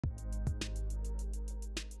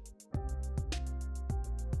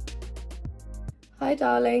Hi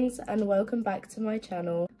darlings, and welcome back to my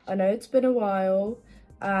channel. I know it's been a while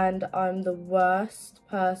and I'm the worst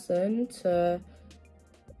person to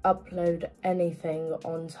upload anything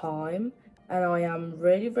on time, and I am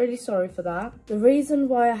really sorry for that. The reason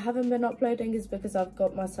why I haven't been uploading is because I've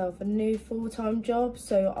got myself a new full-time job,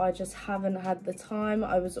 so I just haven't had the time.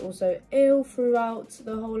 I was also ill throughout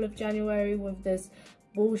the whole of January with this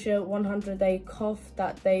bullshit 100-day cough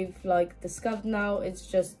that they've like discovered now. It's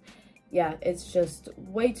just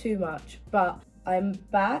way too much, but I'm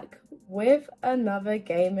back with another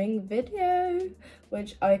gaming video,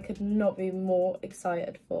 which I could not be more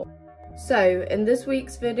excited for. So in this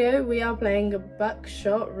week's video, we are playing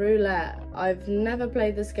Buckshot Roulette. I've never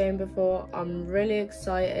played this game before. I'm really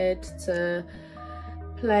excited to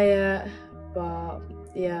play it, but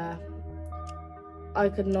yeah, I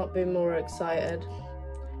could not be more excited.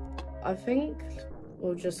 I think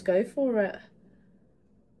we'll just go for it.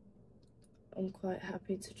 I'm quite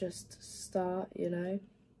happy to just start, you know.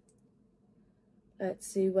 Let's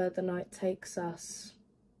see where the night takes us.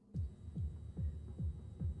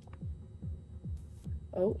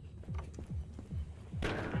 Oh,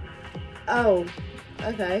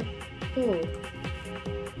 okay, cool.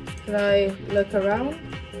 Can I look around?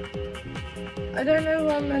 I don't know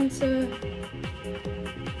what I'm meant to...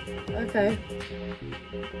 Okay.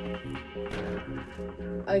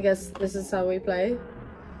 I guess this is how we play.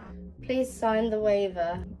 Please sign the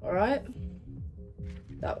waiver. Alright.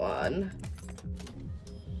 That one.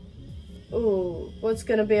 Ooh, what's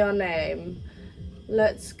gonna be our name?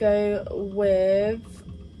 Let's go with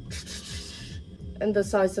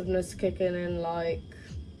indecisiveness kicking in, like,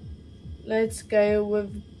 let's go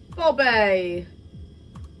with Bobby.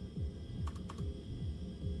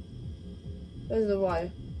 Where's the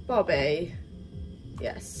Y? Bobby.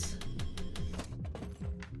 Yes.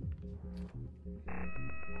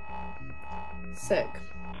 Sick.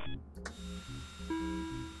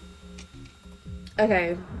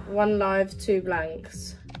 Okay, 1 live, 2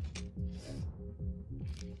 blanks.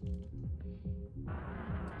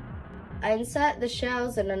 I insert the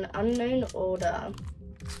shells in an unknown order.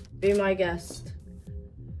 Be my guest.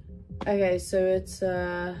 Okay, so it's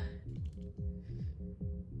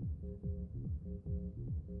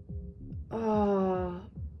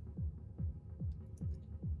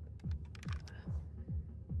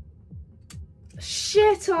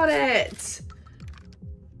shit on it!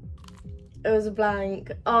 It was a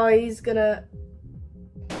blank. Oh, he's gonna...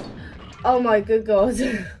 Oh my good god.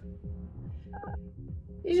 You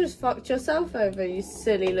just fucked yourself over, you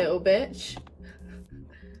silly little bitch.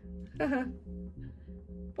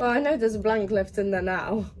 Well, I know there's a blank left in there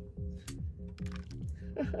now.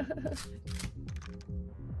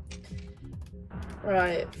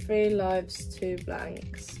 Right, 3 lives, 2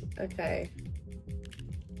 blanks. Okay.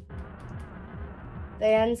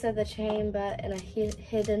 They enter the chamber in a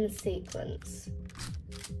hidden sequence.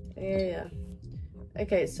 Yeah.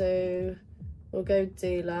 Okay, so we'll go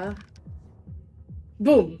dealer.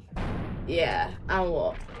 Boom! Yeah, and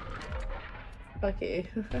what? Fuck you.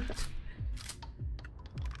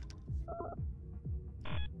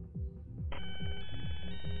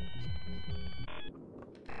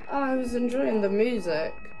 Oh, I was enjoying the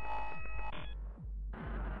music.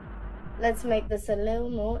 Let's make this a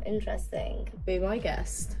little more interesting. Be my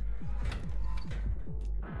guest.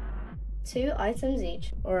 2 items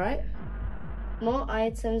each. Alright. More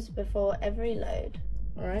items before every load.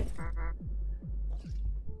 Alright.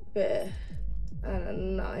 Beer. And a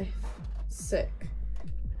knife. Sick.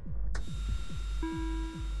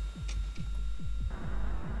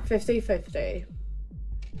 50-50.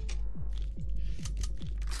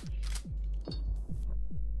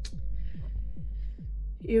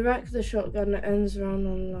 You rack the shotgun that ends round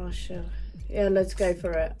on last shell. Yeah, let's go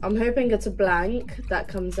for it. I'm hoping it's a blank that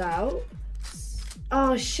comes out.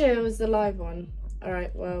 Oh shit, it was the live one.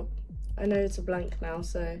 Alright, well, I know it's a blank now,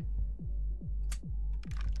 so.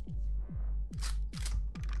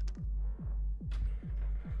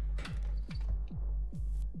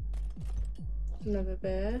 Another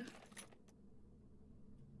bear.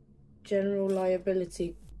 General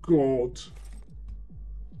liability. God.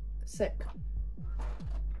 Sick.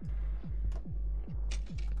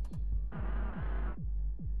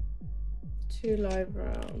 Two live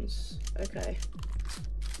rounds. Okay.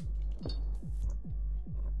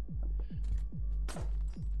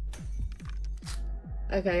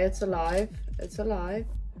 Okay, it's alive. It's alive.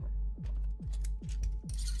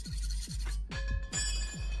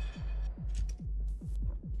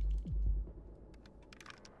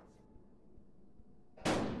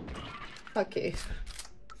 Fuck you.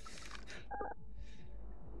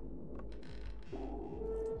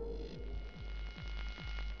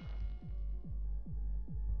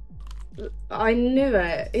 I knew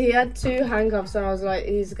it. He had 2 handcuffs and I was like,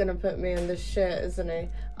 he's gonna put me in the shit, isn't he?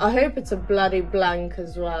 I hope it's a bloody blank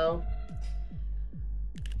as well.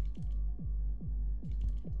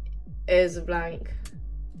 It is a blank.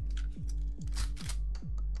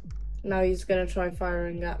 Now he's gonna try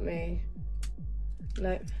firing at me.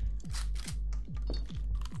 No.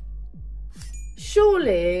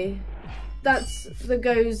 Surely that's the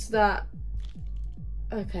ghost that...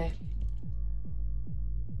 Okay.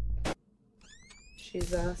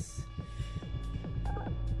 She's us.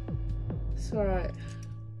 It's alright.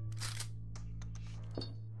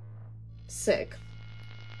 Sick.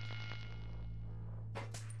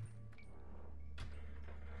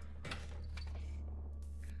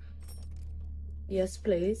 Yes,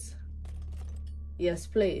 please. Yes,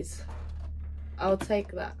 please. I'll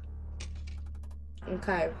take that.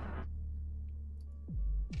 Okay.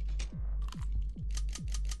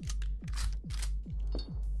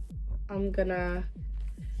 I'm gonna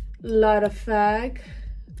light a fag.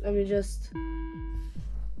 Let me just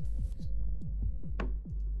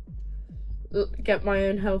get my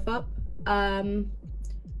own health up. We're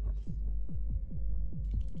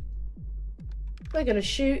gonna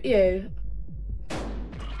shoot you.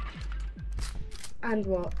 And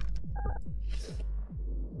what?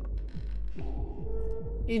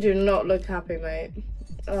 You do not look happy, mate.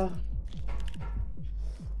 Oh.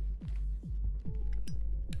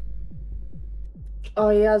 Oh,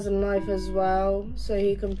 he has a knife as well, so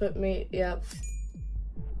he can put me, yep.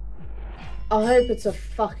 I hope it's a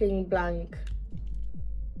fucking blank.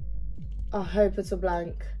 I hope it's a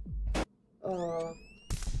blank. Oh.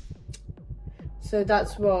 So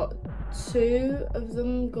that's what, 2 of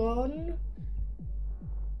them gone?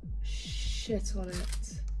 Shit on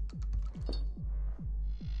it.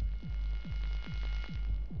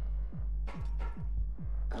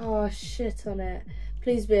 Oh, shit on it.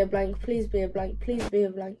 Please be a blank, please be a blank, please be a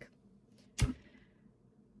blank.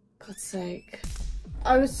 God's sake.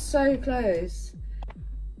 I was so close.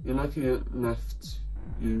 You're lucky it left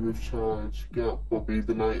you with charge. Get up, Bobby,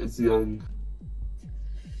 the night is young.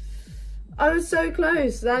 I was so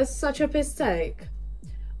close. That's such a piss take.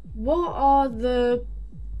 What are the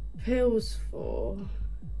pills for?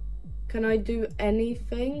 Can I do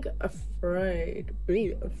anything? Afraid.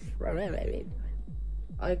 Be afraid.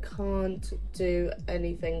 I can't do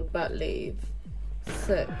anything but leave.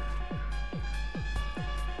 Sick.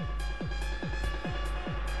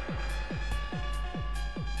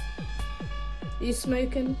 You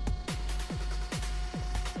smoking?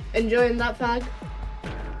 Enjoying that fag?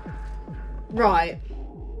 Right.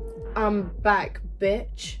 I'm back,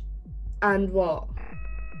 bitch. And what?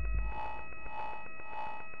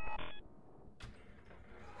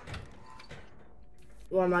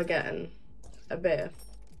 What am I getting? A beer.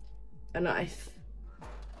 A knife.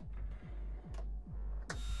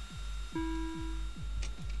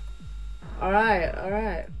 Alright,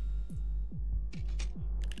 alright.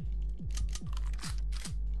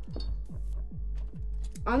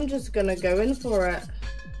 I'm just gonna go in for it.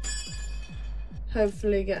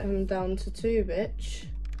 Hopefully get him down to 2, bitch.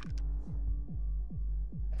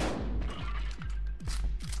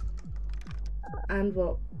 And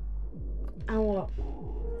what? And what?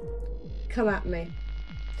 Come at me.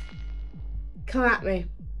 Come at me.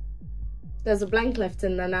 There's a blank left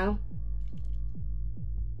in there now.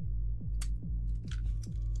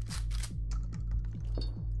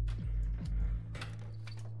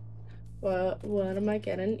 What am I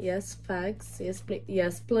getting? Yes, fags. Yes, please.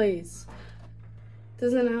 Yes, please.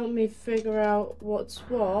 Doesn't help me figure out what's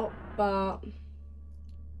what, but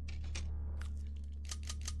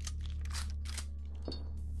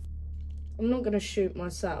I'm not gonna shoot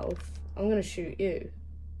myself. I'm gonna shoot you.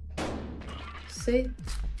 See?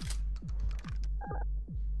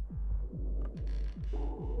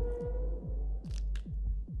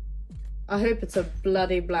 I hope it's a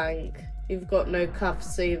bloody blank. You've got no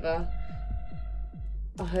cuffs either.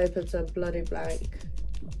 I hope it's a bloody blank.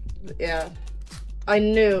 Yeah. I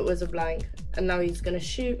knew it was a blank. And now he's gonna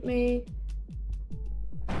shoot me.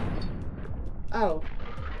 Oh.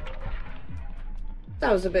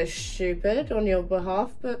 That was a bit stupid on your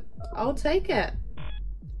behalf, but I'll take it.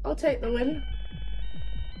 I'll take the win.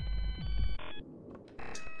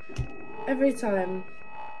 Every time.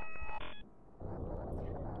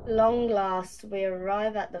 Long last, we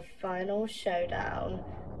arrive at the final showdown.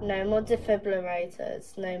 No more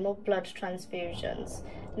defibrillators, no more blood transfusions.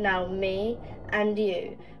 Now me and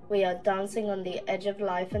you, we are dancing on the edge of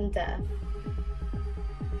life and death.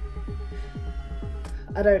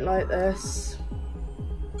 I don't like this.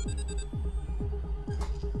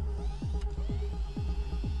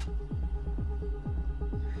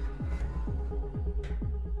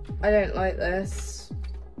 I don't like this.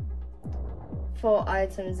 4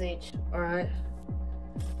 items each, alright.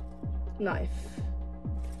 Knife.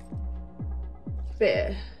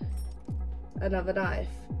 Beer. Another knife.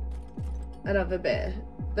 Another beer.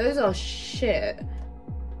 Those are shit.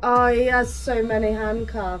 Oh, he has so many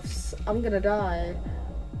handcuffs. I'm gonna die.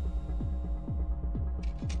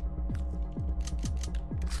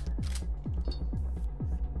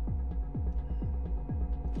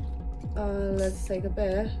 Let's take a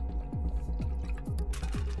beer.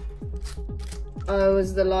 Oh, it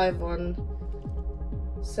was the live one.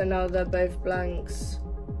 So now they're both blanks.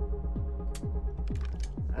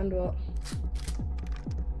 And what?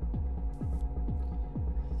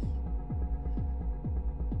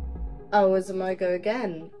 Oh, is my go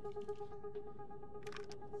again?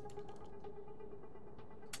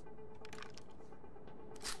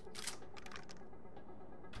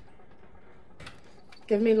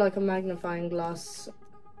 Give me like a magnifying glass.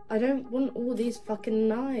 I don't want all these fucking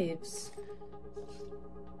knives.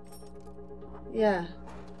 Yeah,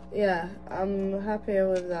 I'm happier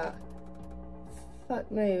with that.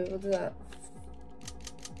 Fuck me, what's that?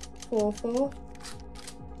 4-4?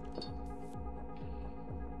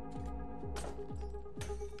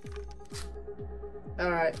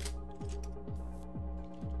 Alright.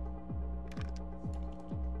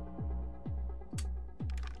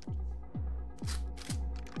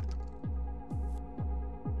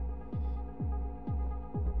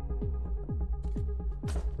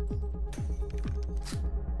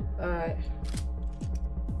 Alright.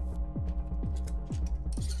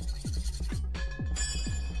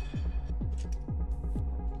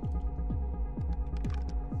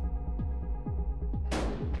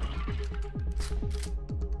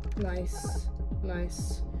 Nice,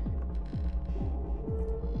 nice.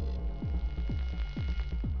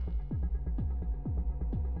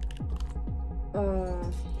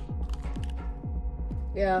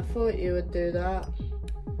 Yeah, I thought you would do that.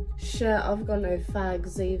 Shit, I've got no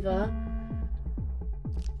fags either.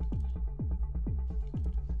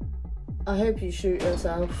 I hope you shoot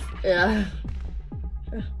yourself. Yeah.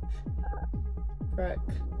 Frick.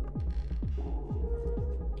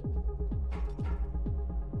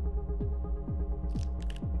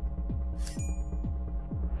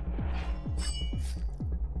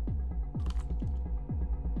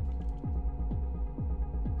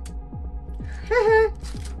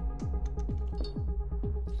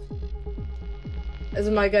 Is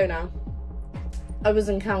it my go now? I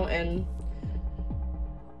wasn't counting.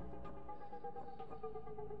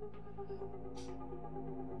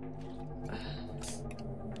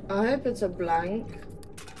 I hope it's a blank.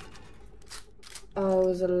 Oh, it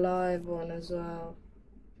was a live one as well.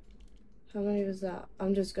 How many was that?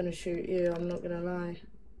 I'm just gonna shoot you, I'm not gonna lie.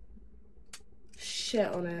 Shit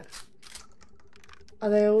on it. Are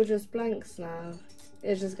they all just blanks now?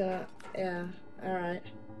 It's just gonna, yeah, alright.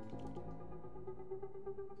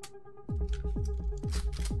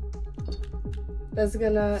 There's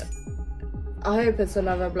gonna, I hope it's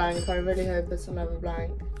another blank, I really hope it's another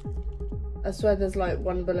blank. I swear there's like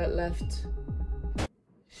 1 bullet left.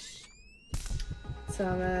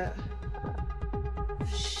 Damn it.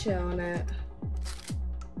 Shit on it.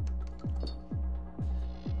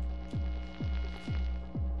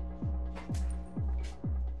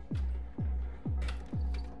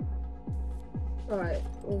 Alright,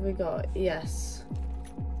 what have we got? Yes.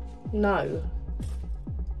 No.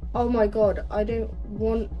 Oh my god, I don't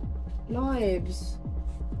want knives.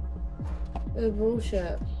 They're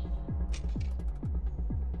bullshit.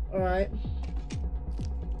 Alright.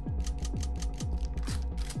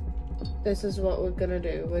 This is what we're gonna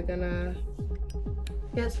do. We're gonna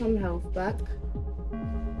get some health back.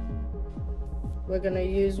 We're gonna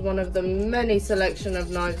use one of the many selection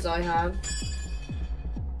of knives I have.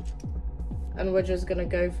 And we're just gonna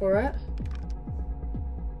go for it.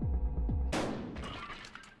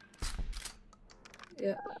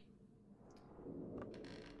 Yeah.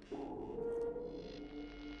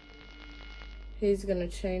 He's gonna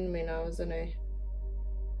chain me now, isn't he?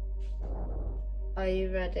 Are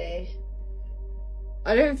you ready?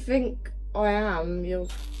 I don't think I am. You're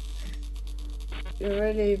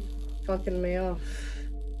really fucking me off,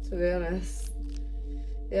 to be honest.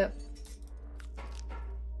 Yep.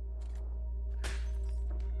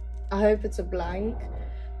 I hope it's a blank,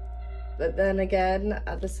 but then again,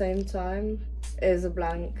 at the same time, it is a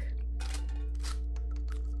blank.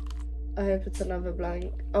 I hope it's another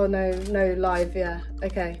blank. Oh no, no, live, yeah,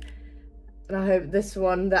 okay. And I hope this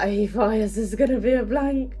one that he fires is gonna be a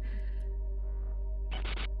blank.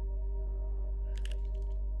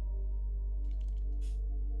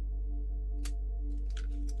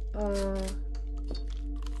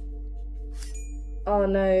 Oh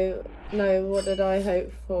no, no, what did I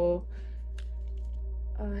hope for?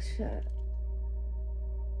 Oh shit.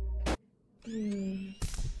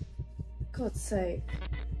 God's sake.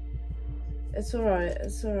 It's alright,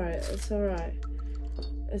 it's alright, it's alright.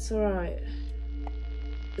 It's alright.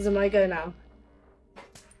 Is it my go now?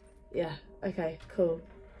 Yeah, okay, cool.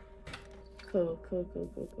 Cool, cool, cool,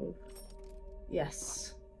 cool, cool.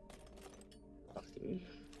 Yes.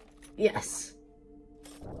 Yes.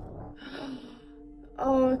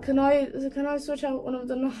 Oh, can I switch out one of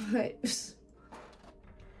the knives?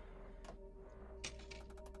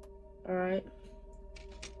 Alright.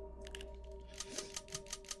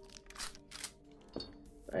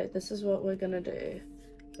 Right, this is what we're gonna do.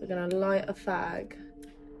 We're gonna light a fag,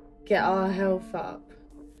 get our health up,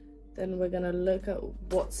 then we're gonna look at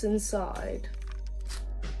what's inside.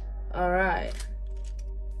 Alright.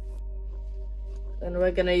 Then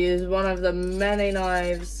we're gonna use one of the many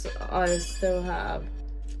knives I still have.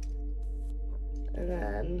 And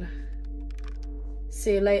then,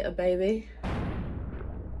 see you later, baby.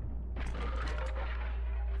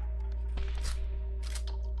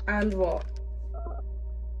 And what?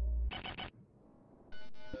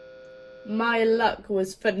 My luck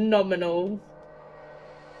was phenomenal.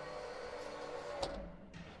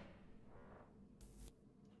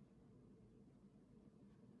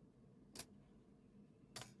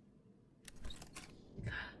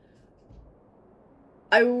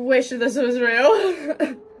 I wish this was real.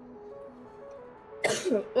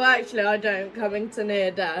 Well, actually, I don't, coming to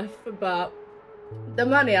near death, but the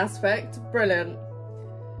money aspect, brilliant.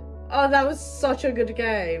 Oh, that was such a good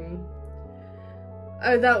game.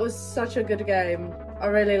 Oh, that was such a good game. I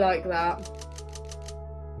really like that.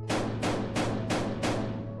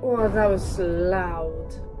 Oh, that was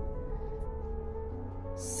loud.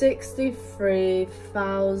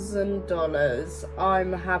 $63,000.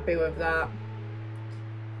 I'm happy with that.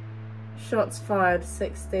 Shots fired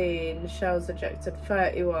 16, shells ejected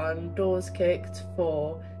 31, doors kicked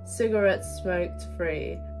 4, cigarettes smoked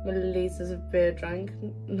 3, milliliters of beer drank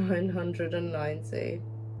 990.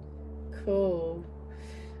 Cool.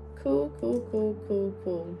 Cool, cool, cool, cool,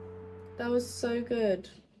 cool. That was so good.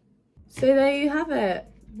 So there you have it.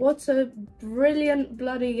 What a brilliant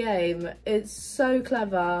bloody game. It's so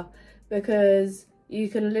clever because you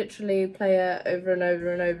can literally play it over and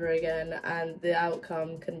over and over again and the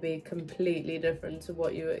outcome can be completely different to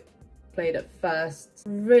what you played at first.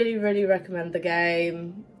 Really, really recommend the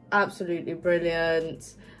game. Absolutely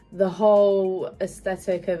brilliant. The whole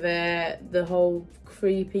aesthetic of it, the whole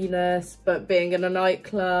creepiness, but being in a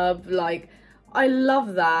nightclub, like, I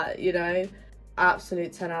love that, you know.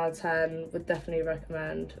 Absolute 10 out of 10, would definitely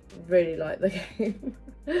recommend. Really like the game.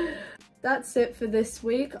 That's it for this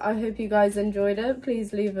week. I hope you guys enjoyed it.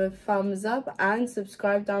 Please leave a thumbs up and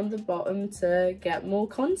subscribe down the bottom to get more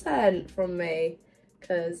content from me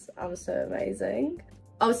because I'm so amazing.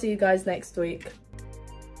 I'll see you guys next week.